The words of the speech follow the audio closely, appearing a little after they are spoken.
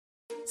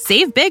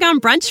Save big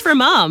on brunch for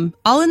mom,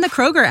 all in the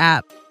Kroger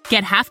app.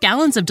 Get half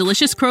gallons of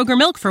delicious Kroger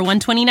milk for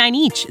 $1.29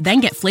 each.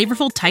 Then get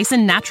flavorful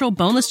Tyson natural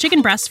boneless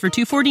chicken breasts for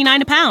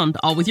 $2.49 a pound,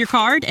 all with your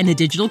card and a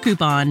digital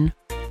coupon.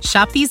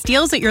 Shop these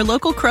deals at your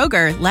local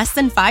Kroger, less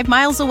than 5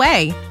 miles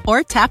away.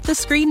 Or tap the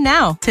screen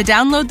now to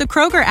download the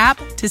Kroger app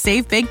to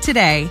save big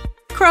today.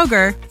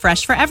 Kroger,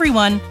 fresh for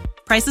everyone.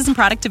 Prices and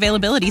product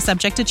availability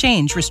subject to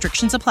change.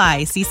 Restrictions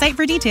apply. See site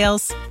for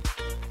details.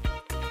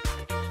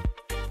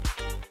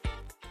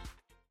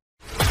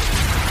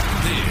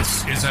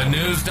 This is a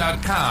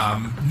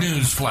News.com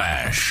news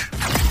flash.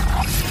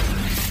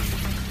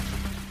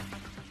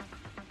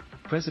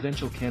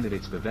 Presidential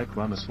candidates Vivek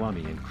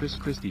Ramaswamy and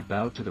Christie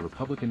bowed to the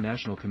Republican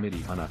National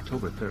Committee on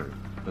October 3rd,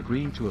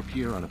 agreeing to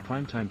appear on a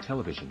primetime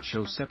television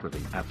show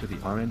separately after the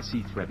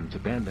RNC threatened to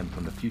ban them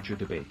from the future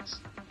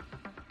debates.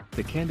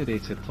 The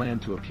candidates had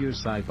planned to appear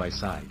side by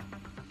side.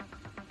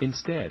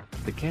 Instead,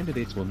 the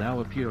candidates will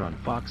now appear on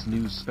Fox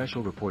News'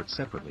 special report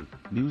separately,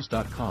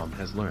 News.com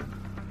has learned.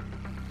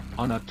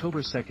 On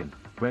October 2nd,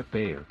 Brett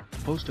Baer,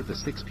 host of the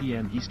 6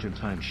 p.m. Eastern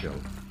Time show,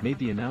 made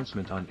the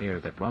announcement on air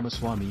that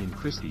Ramaswamy and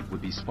Christie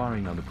would be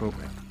sparring on the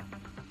program.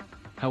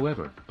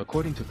 However,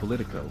 according to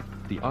Politico,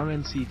 the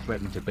RNC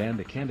threatened to ban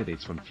the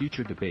candidates from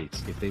future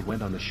debates if they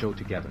went on the show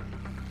together.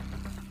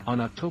 On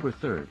October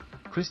 3rd,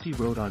 Christie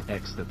wrote on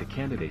X that the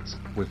candidates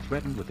were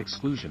threatened with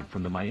exclusion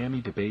from the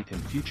Miami debate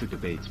and future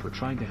debates for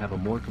trying to have a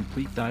more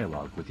complete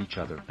dialogue with each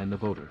other and the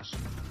voters.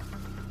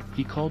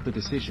 He called the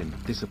decision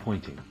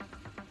disappointing.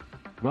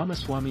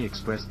 Ramaswamy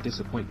expressed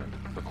disappointment,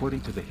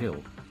 according to The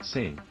Hill,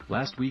 saying,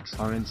 "Last week's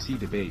RNC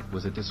debate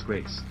was a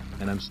disgrace,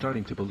 and I'm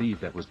starting to believe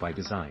that was by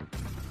design.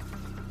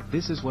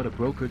 This is what a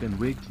brokered and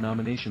rigged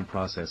nomination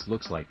process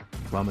looks like,"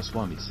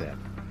 Ramaswamy said.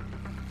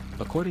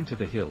 According to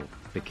The Hill,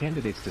 the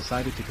candidates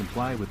decided to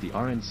comply with the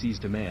RNC's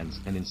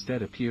demands and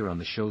instead appear on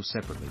the show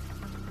separately.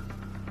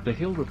 The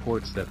Hill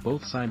reports that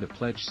both signed a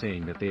pledge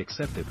saying that they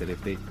accepted that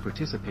if they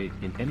participate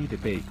in any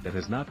debate that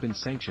has not been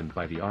sanctioned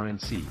by the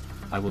RNC,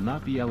 I will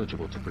not be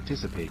eligible to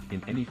participate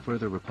in any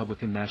further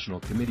Republican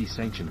National Committee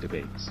sanctioned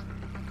debates.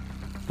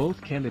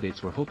 Both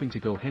candidates were hoping to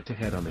go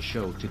head-to-head on the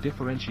show to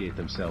differentiate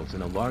themselves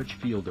in a large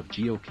field of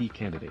GOP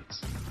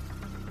candidates.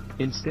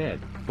 Instead,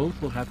 both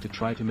will have to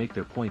try to make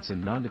their points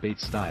in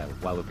non-debate style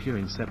while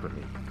appearing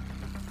separately.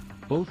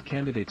 Both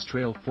candidates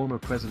trail former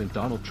President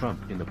Donald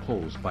Trump in the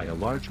polls by a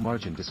large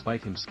margin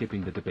despite him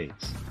skipping the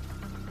debates.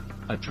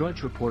 A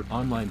Drudge Report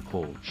online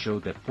poll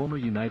showed that former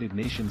United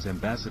Nations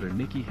Ambassador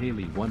Nikki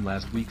Haley won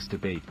last week's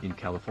debate in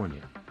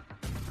California.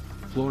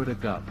 Florida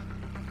Gov.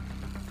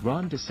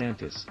 Ron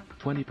DeSantis,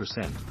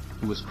 20%,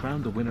 who was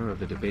crowned the winner of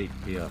the debate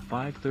via a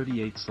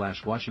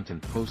 538/Washington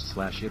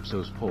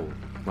Post/Ipsos poll,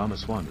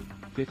 Ramaswamy,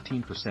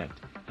 15%,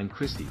 and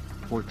Christie,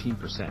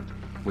 14%,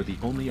 were the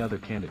only other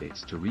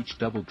candidates to reach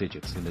double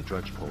digits in the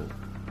Drudge poll.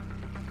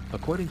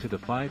 According to the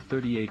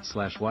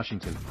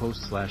 538/Washington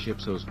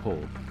Post/Ipsos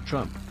poll,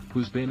 Trump,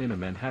 who's been in a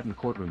Manhattan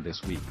courtroom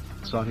this week,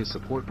 saw his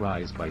support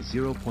rise by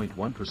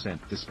 0.1%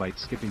 despite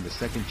skipping the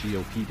second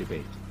GOP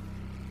debate.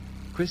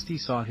 Christie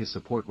saw his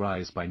support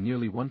rise by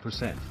nearly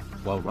 1%,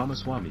 while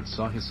Ramaswamy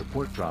saw his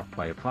support drop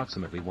by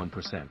approximately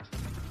 1%.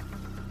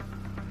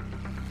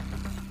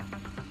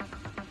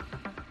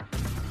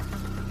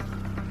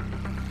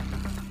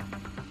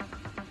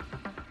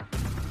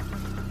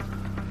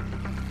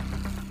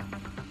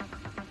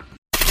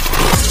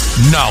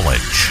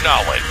 Knowledge.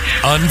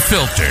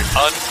 Unfiltered.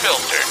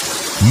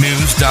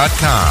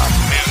 News.com.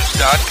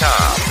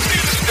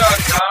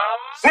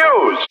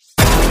 News.